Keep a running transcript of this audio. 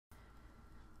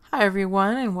Hi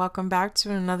everyone, and welcome back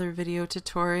to another video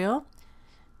tutorial.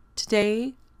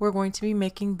 Today we're going to be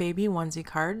making baby onesie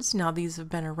cards. Now these have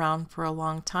been around for a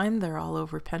long time. They're all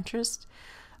over Pinterest.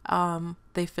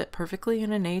 They fit perfectly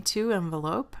in an A2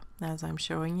 envelope, as I'm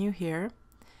showing you here.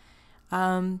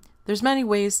 There's many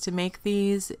ways to make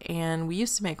these, and we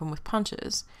used to make them with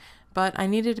punches, but I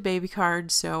needed a baby card,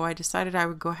 so I decided I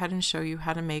would go ahead and show you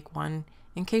how to make one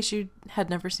in case you had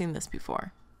never seen this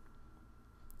before.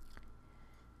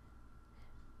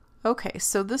 Okay,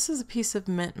 so this is a piece of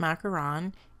mint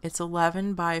macaron. It's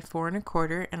 11 by 4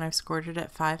 1/4, and I've scored it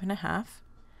at 5 1/2.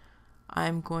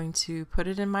 I'm going to put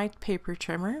it in my paper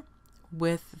trimmer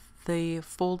with the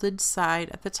folded side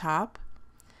at the top.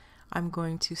 I'm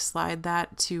going to slide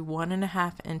that to 1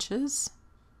 1/2 inches.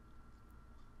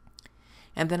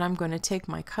 And then I'm going to take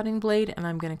my cutting blade and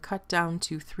I'm going to cut down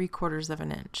to 3/4 of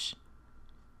an inch.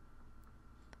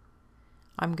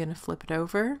 I'm going to flip it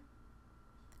over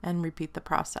and repeat the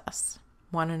process.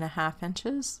 1 1/2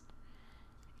 inches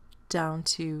down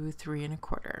to 3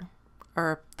 1/4,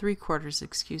 or 3/4,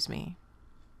 excuse me.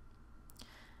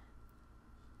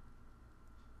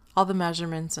 All the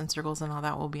measurements and circles and all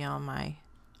that will be on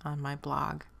my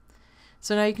blog.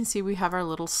 So now you can see we have our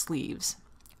little sleeves.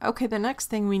 Okay, the next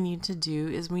thing we need to do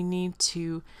is we need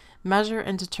to measure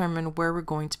and determine where we're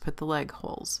going to put the leg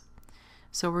holes.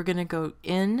 So we're going to go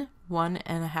in 1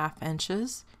 1/2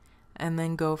 inches and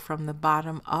then go from the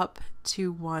bottom up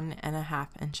to 1 1/2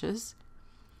 inches.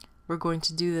 We're going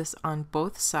to do this on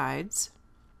both sides.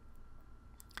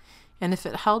 And if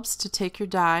it helps to take your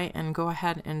die and go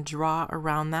ahead and draw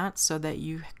around that so that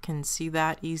you can see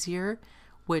that easier,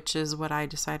 which is what I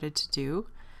decided to do,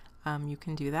 you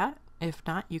can do that. If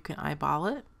not, you can eyeball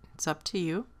it. It's up to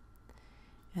you.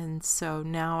 And so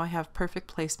now I have perfect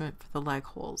placement for the leg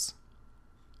holes.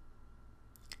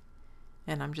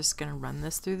 And I'm just going to run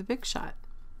this through the Big Shot.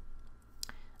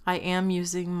 I am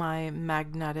using my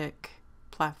magnetic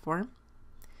platform.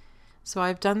 So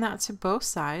I've done that to both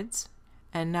sides,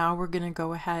 and now we're going to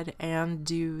go ahead and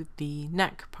do the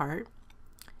neck part.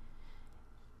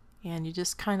 And you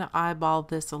just kind of eyeball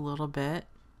this a little bit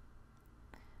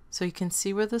so you can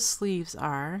see where the sleeves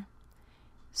are.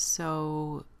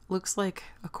 So looks like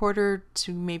 1/4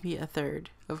 to maybe 1/3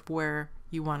 of where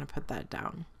you want to put that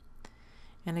down.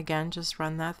 And again, just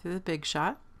run that through the Big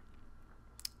Shot.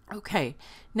 Okay,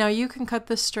 now you can cut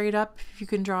this straight up if you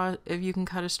can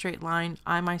cut a straight line.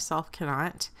 I myself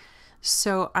cannot.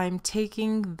 So I'm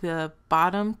taking the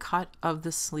bottom cut of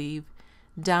the sleeve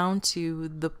down to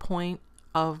the point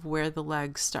of where the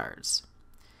leg starts.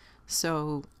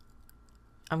 So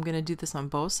I'm going to do this on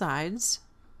both sides.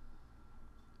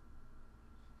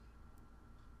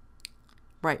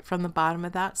 Right from the bottom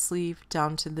of that sleeve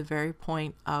down to the very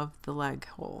point of the leg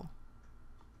hole.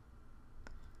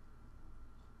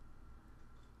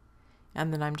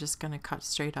 And then I'm just going to cut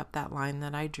straight up that line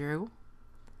that I drew,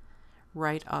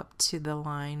 right up to the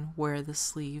line where the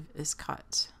sleeve is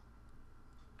cut.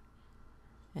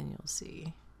 And you'll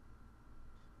see.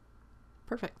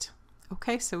 Perfect.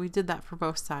 Okay, so we did that for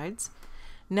both sides.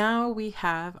 Now we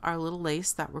have our little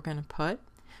lace that we're going to put.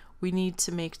 We need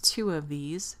to make 2 of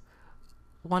these.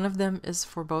 One of them is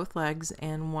for both legs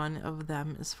and one of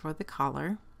them is for the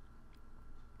collar.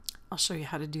 I'll show you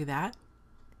how to do that.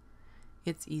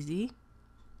 It's easy.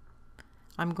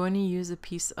 I'm going to use a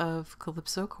piece of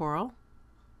Calypso coral,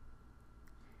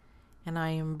 and I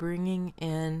am bringing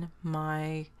in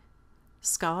my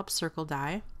scallop circle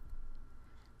die.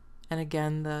 And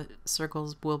again, the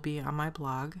circles will be on my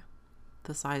blog,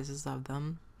 the sizes of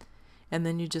them. And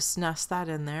then you just nest that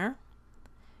in there.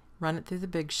 Run it through the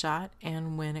Big Shot,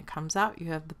 and when it comes out,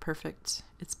 you have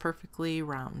it's perfectly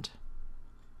round.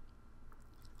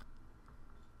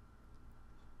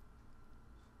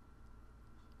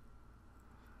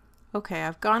 Okay,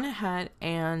 I've gone ahead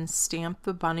and stamped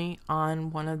the bunny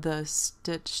on one of the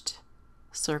stitched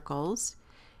circles,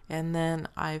 and then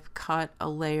I've cut a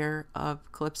layer of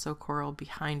Calypso coral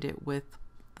behind it with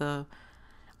I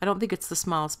don't think it's the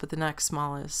smallest, but the next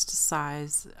smallest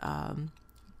size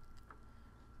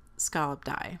scallop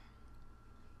die.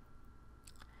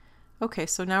 Okay,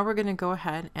 so now we're going to go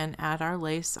ahead and add our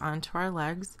lace onto our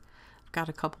legs. I've got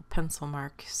a couple pencil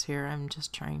marks here I'm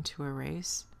just trying to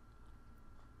erase.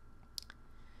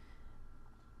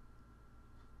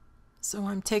 So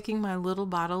I'm taking my little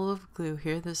bottle of glue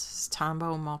here. This is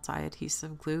Tombow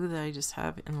multi-adhesive glue that I just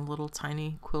have in a little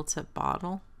tiny quill tip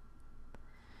bottle.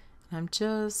 And I'm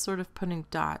just sort of putting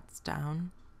dots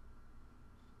down.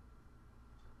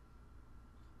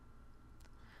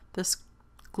 This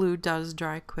glue does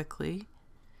dry quickly,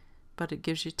 but it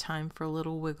gives you time for a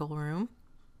little wiggle room.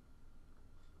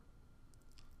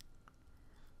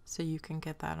 So you can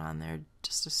get that on there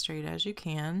just as straight as you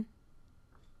can.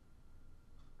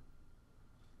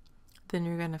 Then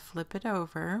you're going to flip it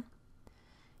over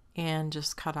and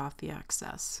just cut off the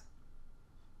excess.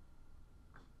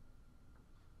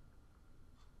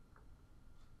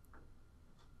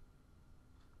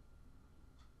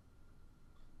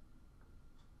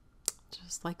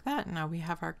 Just like that. Now we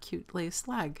have our cute lace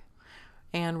leg.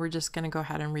 And we're just going to go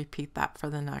ahead and repeat that for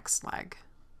the next leg.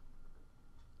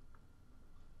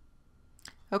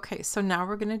 Okay, so now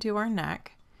we're going to do our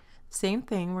neck. Same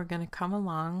thing, we're going to come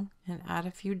along and add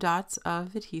a few dots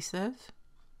of adhesive.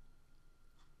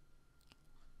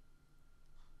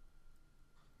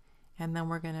 And then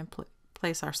we're going to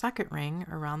place our second ring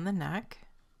around the neck.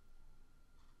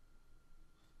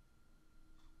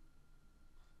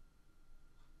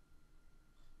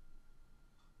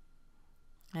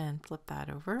 And flip that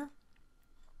over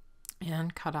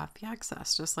and cut off the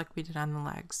excess just like we did on the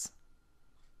legs.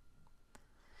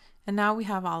 And now we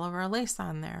have all of our lace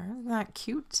on there. Isn't that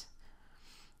cute?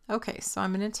 Okay, so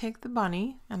I'm going to take the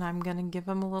bunny and I'm going to give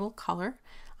him a little color.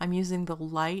 I'm using the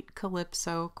light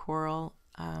Calypso Coral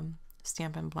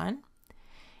Stampin' Blend.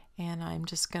 And I'm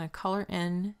just going to color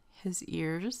in his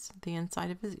ears, the inside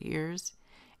of his ears,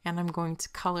 and I'm going to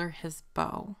color his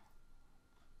bow.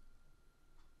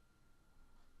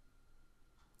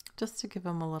 Just to give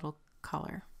him a little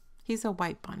color. He's a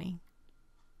white bunny.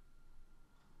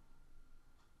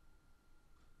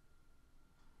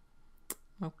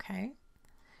 Okay,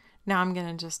 now I'm going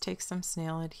to just take some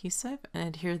snail adhesive and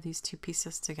adhere these two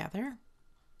pieces together.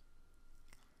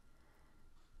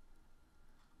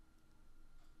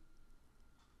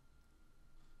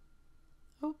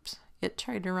 Oops, it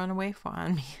tried to run away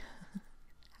on me.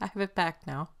 I have it back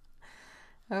now.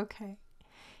 Okay,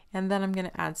 and then I'm going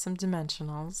to add some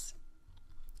dimensionals.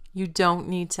 You don't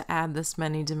need to add this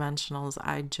many dimensionals.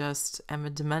 I just am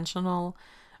a dimensional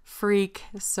freak,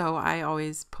 so I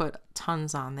always put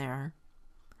tons on there.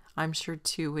 I'm sure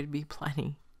 2 would be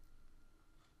plenty.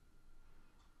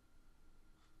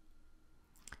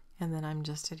 And then I'm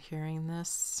just adhering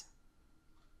this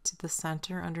to the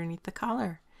center underneath the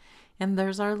collar. And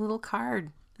there's our little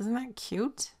card. Isn't that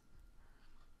cute?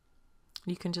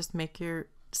 You can just make your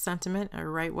sentiment or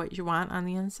write what you want on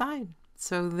the inside.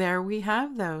 So there we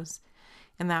have those.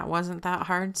 And that wasn't that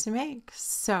hard to make.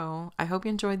 So I hope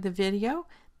you enjoyed the video.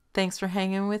 Thanks for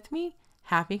hanging with me.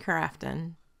 Happy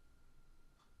crafting.